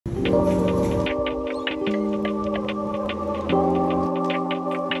Hello,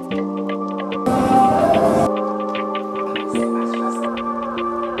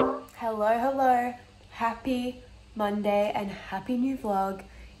 happy Monday and happy new vlog.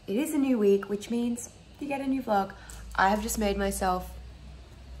 It is a new week, which means you get a new vlog. I have just made myself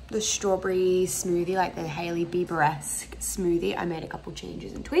the strawberry smoothie, like the Hailey Bieber-esque smoothie. I made a couple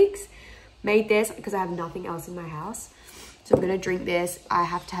changes and tweaks. Made this because I have nothing else in my house. So I'm gonna drink this. I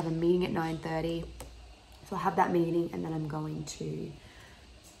have to have a meeting at 9:30. So I'll have that meeting and then I'm going to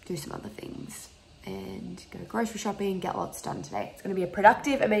do some other things and go grocery shopping, get lots done today. It's gonna be a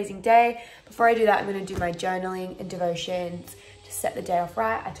productive, amazing day. Before I do that, I'm gonna do my journaling and devotions to set the day off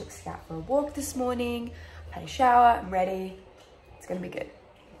right. I took Scout for a walk this morning. I've had a shower, I'm ready. It's gonna be good.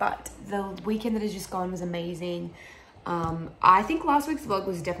 But the weekend that has just gone was amazing. I think last week's vlog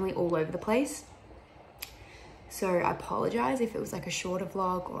was definitely all over the place. So I apologize if it was like a shorter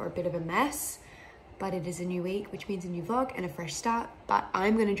vlog or a bit of a mess, but it is a new week, which means a new vlog and a fresh start. But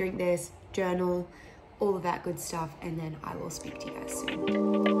I'm gonna drink this, journal, all of that good stuff, and then I will speak to you guys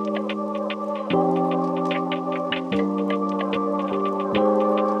soon.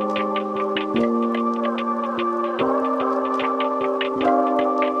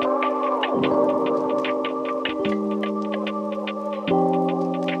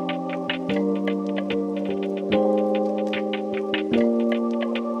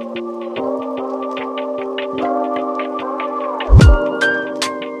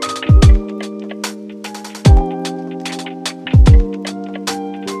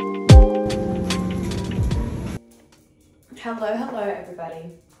 Hello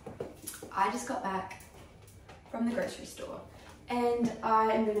everybody. I just got back from the grocery store and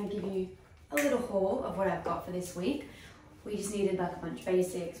I am going to give you a little haul of what I've got for this week. We just needed like a bunch of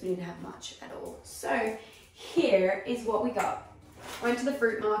basics. We didn't have much at all. So here is what we got. Went to the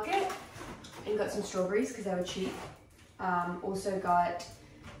fruit market and got some strawberries because they were cheap. Also got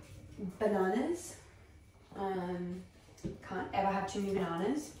bananas. Can't ever have too many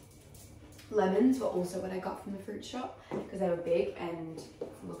bananas. Lemons were also what I got from the fruit shop because they were big and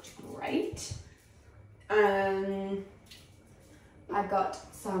looked great. I got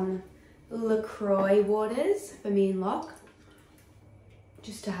some LaCroix waters for me and Locke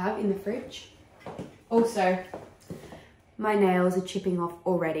just to have in the fridge. Also, my nails are chipping off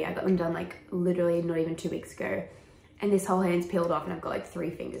already. I got them done like literally not even 2 weeks ago. And this whole hand's peeled off and I've got like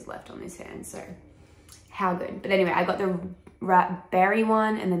 3 fingers left on this hand, so how good. But anyway, I got the berry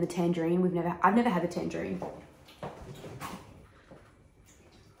one and then the tangerine. I've never had the tangerine.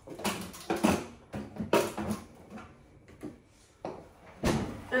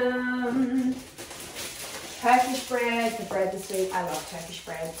 Turkish bread for bread this week. I love Turkish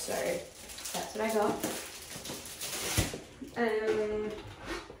bread, so that's what I got.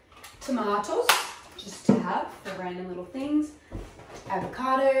 Tomatoes, just to have for random little things.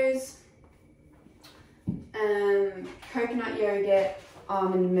 Avocados. Coconut yogurt,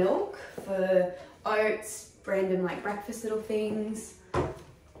 almond milk for oats, random like breakfast little things.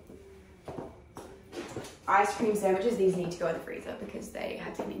 Ice cream sandwiches, these need to go in the freezer because they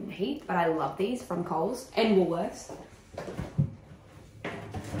have been in the heat, but I love these from Coles and Woolworths.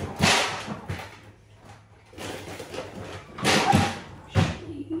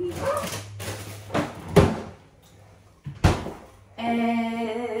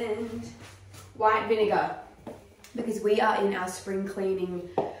 And white vinegar, because we are in our spring cleaning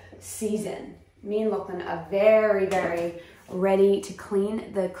season. Me and Lachlan are very, very ready to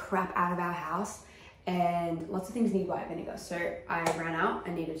clean the crap out of our house, and lots of things need white vinegar. So I ran out,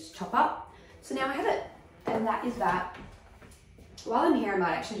 I needed to top up. So now I have it, and that is that. While I'm here, I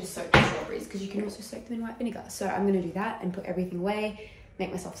might actually just soak the strawberries because you can also soak them in white vinegar. So I'm gonna do that and put everything away,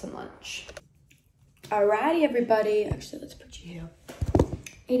 make myself some lunch. Alrighty, everybody. Actually, let's put you here.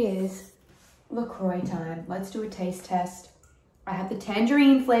 It is LaCroix time. Let's do a taste test. I have the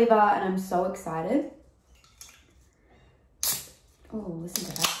tangerine flavor and I'm so excited. Oh, listen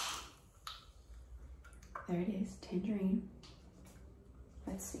to that. There it is, tangerine.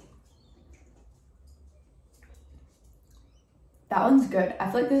 Let's see. That one's good. I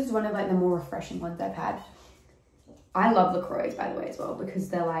feel like this is one of like the more refreshing ones I've had. I love LaCroix, by the way, as well, because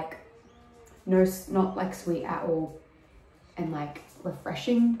they're like, not like sweet at all and like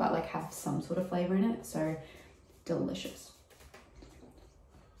refreshing, but like have some sort of flavor in it. So delicious.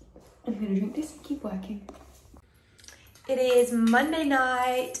 I'm gonna drink this and keep working. It is Monday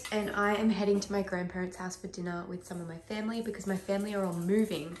night and I am heading to my grandparents' house for dinner with some of my family because my family are all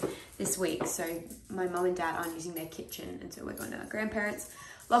moving this week. So my mum and dad aren't using their kitchen and so we're going to our grandparents.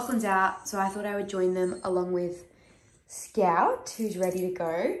 Lachlan's out, so I thought I would join them along with Scout, who's ready to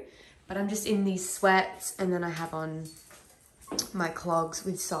go. But I'm just in these sweats, and then I have on my clogs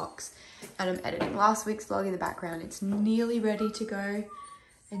with socks, and I'm editing last week's vlog in the background. It's nearly ready to go,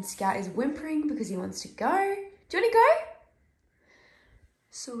 and Scout is whimpering because he wants to go. Do you want to go?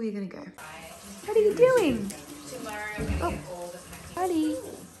 So we're gonna go. What are you doing? Oh, buddy.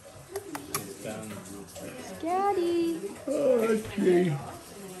 Scouty. Oh, gee.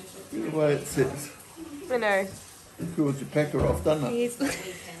 The way it sits. I know. It feels your pecker off, doesn't it?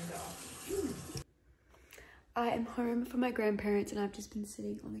 I am home from my grandparents, and I've just been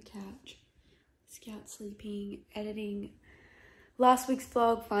sitting on the couch. Scout sleeping, editing last week's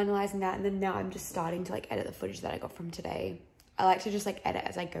vlog, finalizing that, and then now I'm just starting to like edit the footage that I got from today. I like to just like edit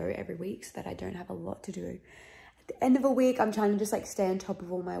as I go every week so that I don't have a lot to do. At the end of a week, I'm trying to just like stay on top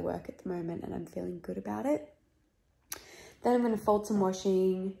of all my work at the moment, and I'm feeling good about it. Then I'm going to fold some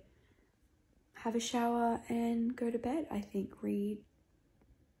washing, have a shower, and go to bed, I think, read,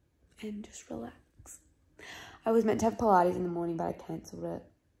 and just relax. I was meant to have Pilates in the morning, but I cancelled it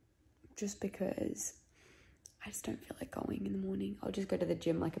just because I just don't feel like going in the morning. I'll just go to the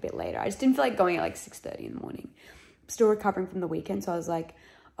gym like a bit later. I just didn't feel like going at like 6:30 in the morning. I'm still recovering from the weekend, so I was like,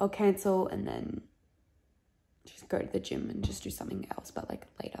 I'll cancel and then just go to the gym and just do something else, but like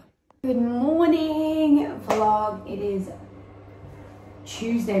later. Good morning, vlog. It is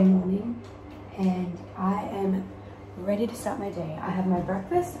Tuesday morning, and I am ready to start my day. I have my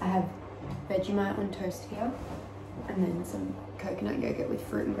breakfast. I have Vegemite on toast here, and then some coconut yogurt with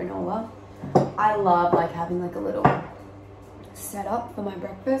fruit and granola. I love like having like a little setup for my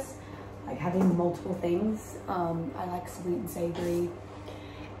breakfast, like having multiple things. I like sweet and savory.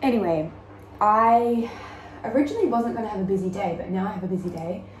 Anyway, I originally wasn't going to have a busy day, but now I have a busy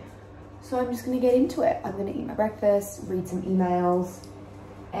day, so I'm just going to get into it. I'm going to eat my breakfast, read some emails,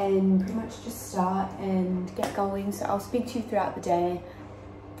 and pretty much just start and get going. So I'll speak to you throughout the day.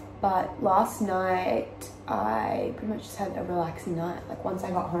 But last night, I pretty much just had a relaxing night. Like once I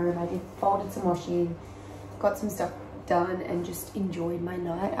got home, I folded some washing, got some stuff done, and just enjoyed my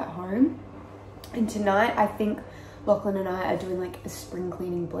night at home. And tonight, I think Lachlan and I are doing like a spring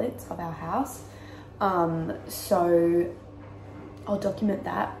cleaning blitz of our house. So I'll document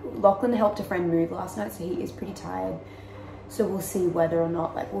that. Lachlan helped a friend move last night, so he is pretty tired. So we'll see whether or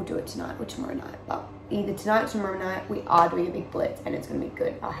not like we'll do it tonight or tomorrow night. But either tonight or tomorrow night, we are doing a big blitz, and it's going to be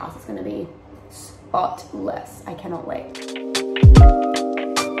good. Our house is going to be spotless. I cannot wait.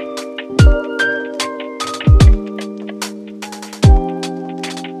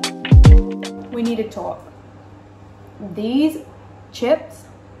 We need to talk. These chips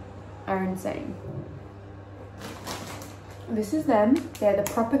are insane. This is them. They're the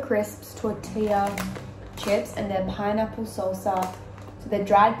Proper Crisps tortilla chips, and they're pineapple salsa. So they're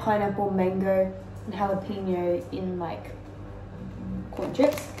dried pineapple, mango, and jalapeno in like corn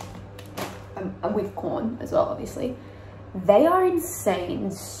chips, with corn as well, obviously. They are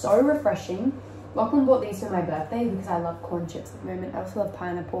insane, so refreshing. Lachlan bought these for my birthday because I love corn chips at the moment. I also love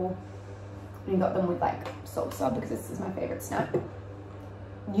pineapple, and he got them with like salsa because this is my favorite snack.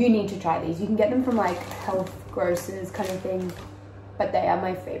 You need to try these. You can get them from like health grocers kind of thing, but they are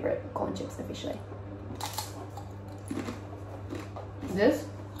my favorite corn chips officially. This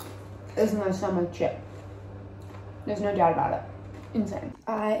is my summer chip. There's no doubt about it. Insane.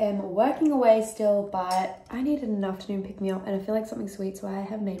 I am working away still, but I needed an afternoon pick-me-up, and I feel like something sweet, so I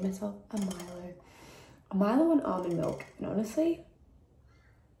have made myself a Milo. A Milo and almond milk, and honestly,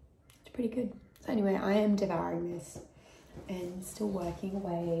 it's pretty good. So anyway, I am devouring this and still working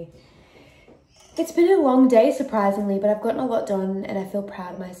away. It's been a long day, surprisingly, but I've gotten a lot done, and I feel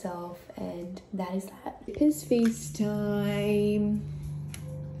proud of myself, and that is that. It is feast time.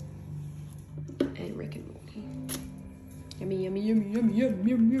 And Rick and Morty. Yummy, yummy, yummy, yummy, yum,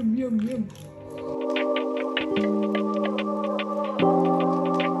 yum, yum, yum, yum.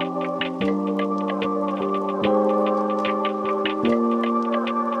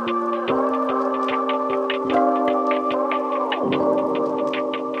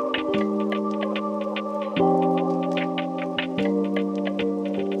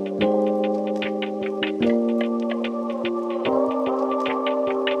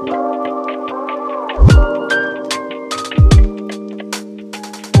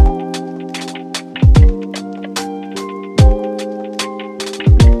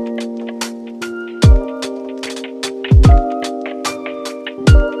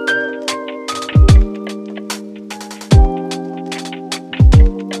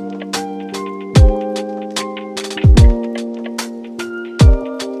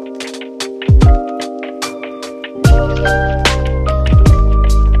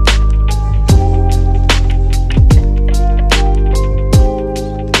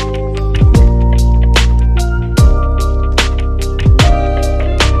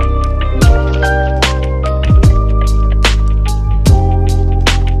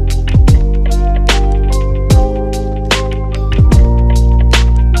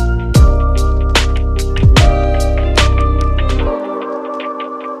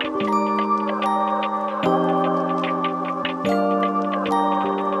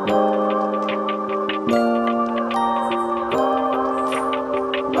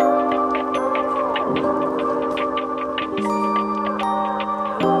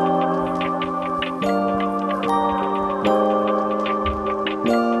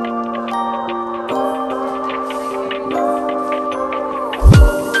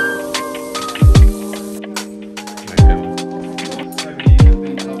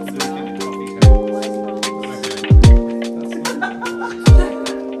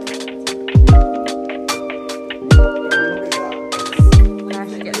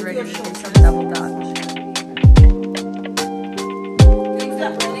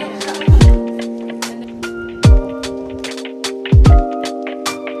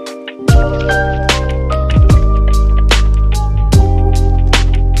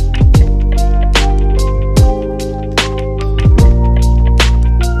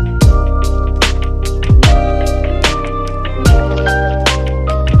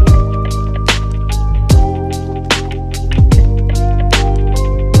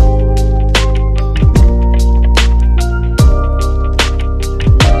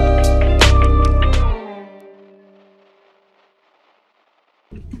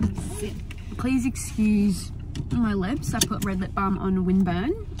 please excuse my lips. I put red lip balm on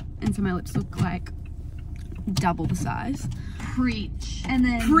Windburn, and so my lips look like double the size. Preach. And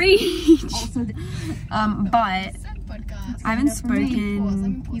then Preach. Also, but I haven't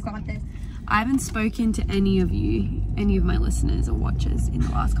spoken. you got this. I haven't spoken to any of my listeners or watchers in the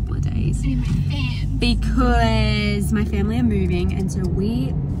last couple of days because my family are moving, and so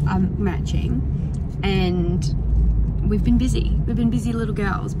we are matching, and we've been busy. We've been busy little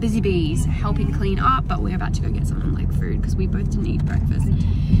girls, busy bees, helping clean up, but we're about to go get some like food because we both didn't eat breakfast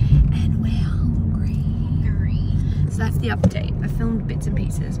and we're hungry. So that's the update. I filmed bits and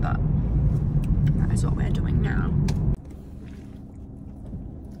pieces, but that is what we're doing now.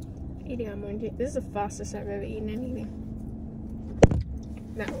 Eating on mooncake. This is the fastest I've ever eaten anything.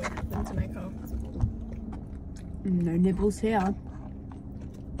 That would happen to my car. No nibbles here.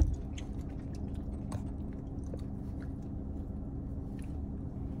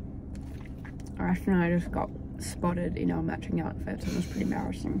 Ash and I just got spotted in our matching outfits, and it was pretty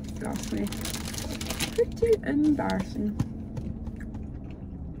embarrassing, if you ask me. Pretty embarrassing.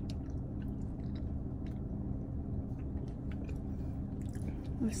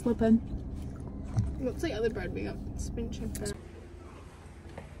 We're slipping. What's the other bread we got? Spinach and bread.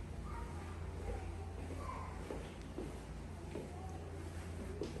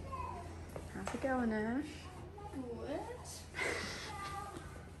 How's it going, Ash? What?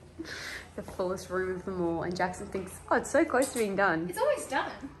 The fullest room of them all, and Jackson thinks, oh, it's so close to being done. It's always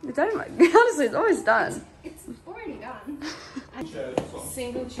done. It's honestly, it's always done. It's already done.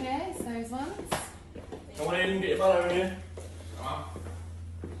 Single chairs, those ones. Come on in, get your butt over here. Come on.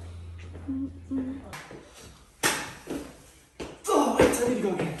 Oh, wait, tell me to go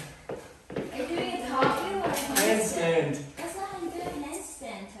again. Are you doing a cartwheel or a Handstand. That's not how you do a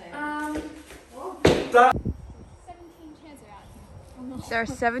handstand, Tony. 17 chairs are out here. There are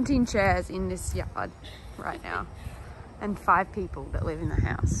 17 chairs in this yard right now, and 5 people that live in the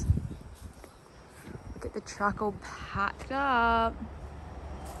house. Look at the truck all packed up.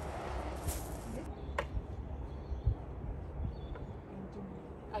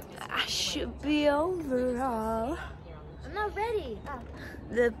 I should be overall. I'm not ready.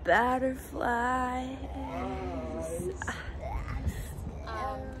 The butterfly.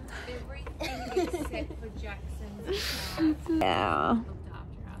 Everything except for Jackson's. Yeah. Looked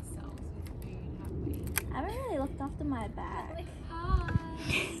after ourselves with food, haven't we? I haven't really looked after my bag. Hi.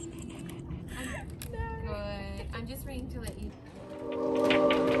 Good. I'm just ringing to let you.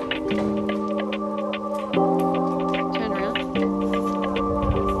 Turn around.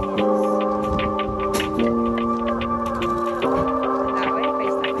 That way,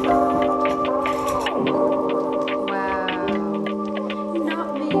 face that way. Wow. Not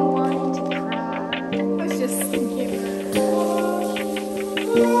me wanting to cry. I was just thinking.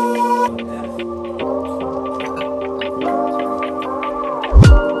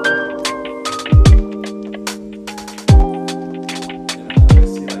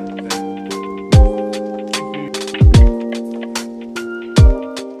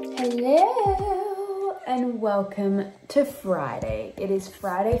 Hello and welcome to Friday. It is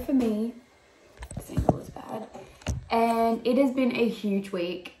Friday for me. Single is bad. And it has been a huge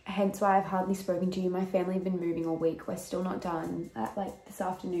week, hence why I've hardly spoken to you. My family have been moving all week. We're still not done. Like this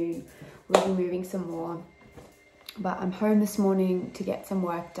afternoon, we'll be moving some more. But I'm home this morning to get some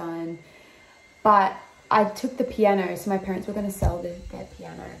work done. But I took the piano, so my parents were going to sell their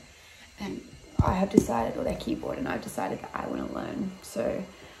piano. And I have decided, or their keyboard, and I've decided that I want to learn. So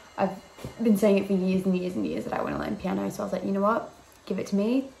I've been saying it for years and years and years that I want to learn piano. So I was like, you know what? Give it to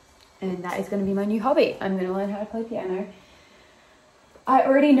me. And that is going to be my new hobby. I'm going to learn how to play piano. I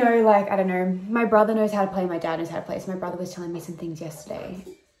already know, like, I don't know, my brother knows how to play, my dad knows how to play. So my brother was telling me some things yesterday.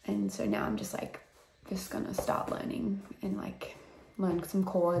 And so now I'm just like, just going to start learning and like learn some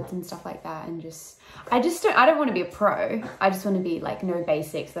chords and stuff like that. And I don't want to be a pro. I just want to be like, know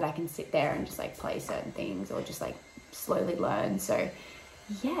basics that I can sit there and just like play certain things or just like slowly learn. So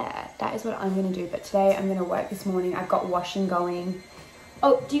yeah, that is what I'm going to do. But today I'm going to work this morning. I've got washing going.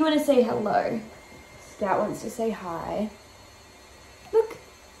 Oh, do you want to say hello? Scout wants to say hi. Look.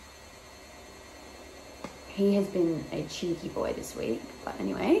 He has been a cheeky boy this week. But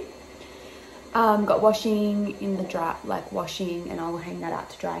anyway, got washing in the dry, like washing, and I'll hang that out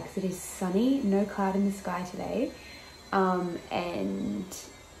to dry because it is sunny, no cloud in the sky today. And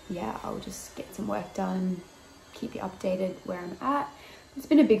yeah, I'll just get some work done, keep you updated where I'm at. It's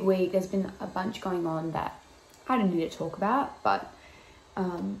been a big week. There's been a bunch going on that I don't need to talk about, but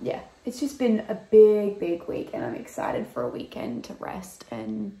yeah, it's just been a big week, and I'm excited for a weekend to rest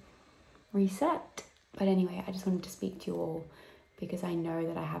and reset. But anyway, I just wanted to speak to you all because I know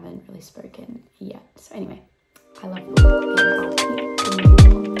that I haven't really spoken yet. So anyway, I love it.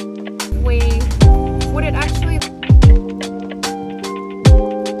 Would it actually...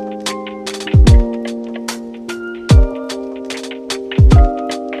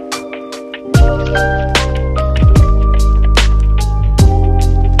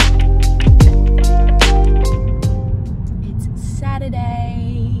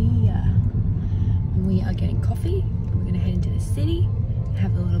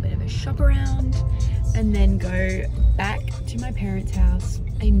 and then go back to my parents' house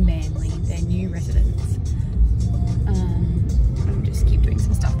in Manly, their new residence. We'll just keep doing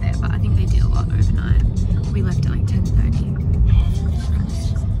some stuff there, but I think they did a lot overnight. We left at like 10:30.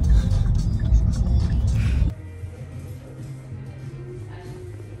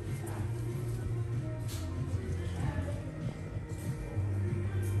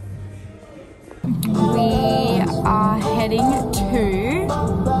 We are heading to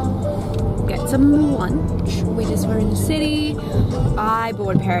get some lunch. We just were in the city. I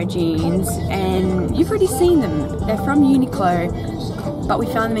bought a pair of jeans and you've already seen them. They're from Uniqlo, but we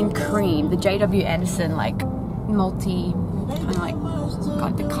found them in cream. The JW Anderson like multi, kind of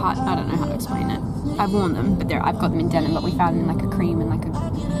like the cut, I don't know how to explain it. I've worn them, but I've got them in denim, but we found them in like a cream and like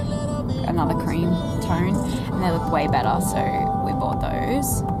another cream tone, and they look way better, so we bought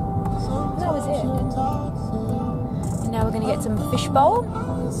those. That was it. And now we're gonna get some fish bowl,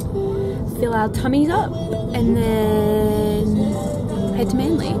 fill our tummies up, and then head to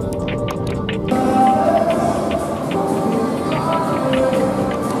Manly.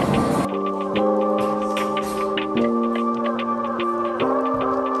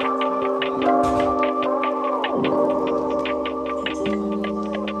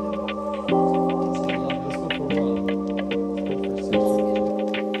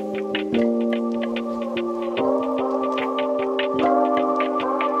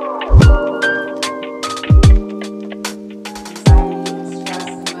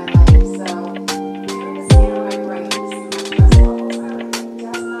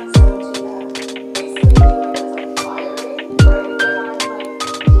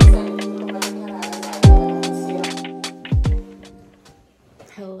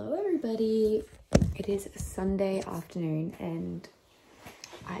 It is Sunday afternoon and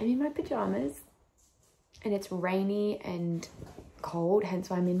I'm in my pajamas and it's rainy and cold, hence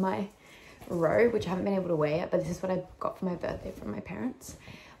why I'm in my robe, which I haven't been able to wear yet, but this is what I got for my birthday from my parents.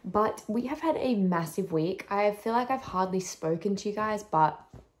 But we have had a massive week. I feel like I've hardly spoken to you guys, but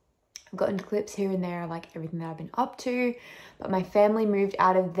I've gotten clips here and there of like everything that I've been up to. But my family moved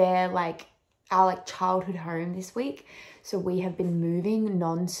out of our childhood home this week, so we have been moving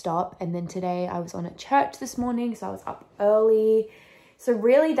non-stop. And then today I was on at church this morning, so I was up early. So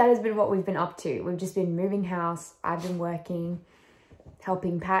really that has been what we've been up to. We've just been moving house. I've been working,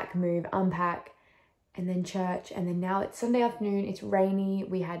 helping pack, move, unpack, and then church. And then now it's Sunday afternoon, it's rainy.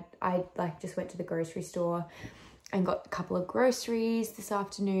 I just went to the grocery store and got a couple of groceries this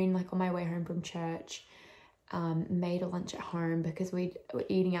afternoon, like on my way home from church. Made a lunch at home because we were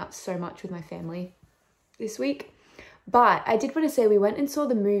eating out so much with my family this week. But I did want to say we went and saw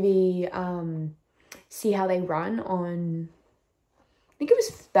the movie See How They Run on, I think it was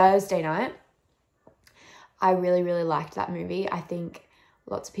Thursday night. I really, really liked that movie. I think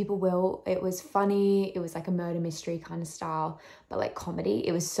lots of people will. It was funny. It was like a murder mystery kind of style, but like comedy.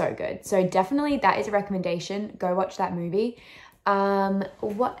 It was so good. So definitely that is a recommendation. Go watch that movie.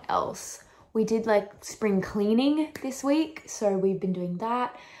 What else? We did like spring cleaning this week, so we've been doing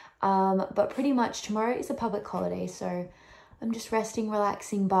that. But pretty much tomorrow is a public holiday, so I'm just resting,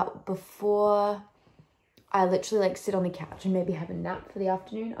 relaxing. But before I literally like sit on the couch and maybe have a nap for the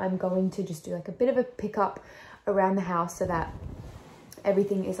afternoon, I'm going to just do like a bit of a pickup around the house so that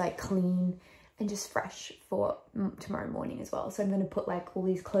everything is like clean and just fresh for tomorrow morning as well. So I'm going to put like all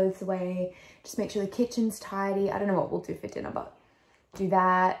these clothes away, just make sure the kitchen's tidy. I don't know what we'll do for dinner, but do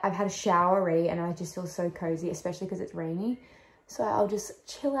that. I've had a shower already and I just feel so cozy, especially because it's rainy. So I'll just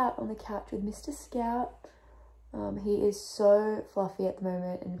chill out on the couch with Mr. Scout. He is so fluffy at the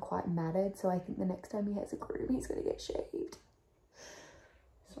moment and quite matted, so I think the next time he has a groom, he's gonna get shaved.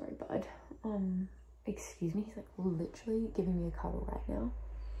 Sorry, bud. Excuse me, he's like literally giving me a cuddle right now.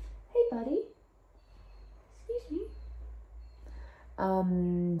 Hey, buddy. Excuse me.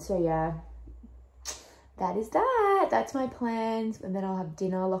 So yeah, that is that. That's my plans, and then I'll have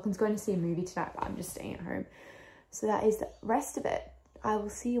dinner. Lachlan's going to see a movie tonight, but I'm just staying at home. So that is the rest of it. I will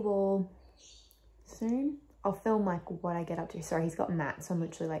see you all soon. I'll film like what I get up to. Sorry, he's got mats, so I'm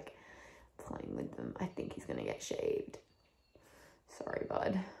literally like playing with them. I think he's gonna get shaved. Sorry,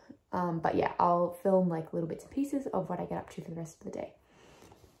 bud. But yeah, I'll film like little bits and pieces of what I get up to for the rest of the day.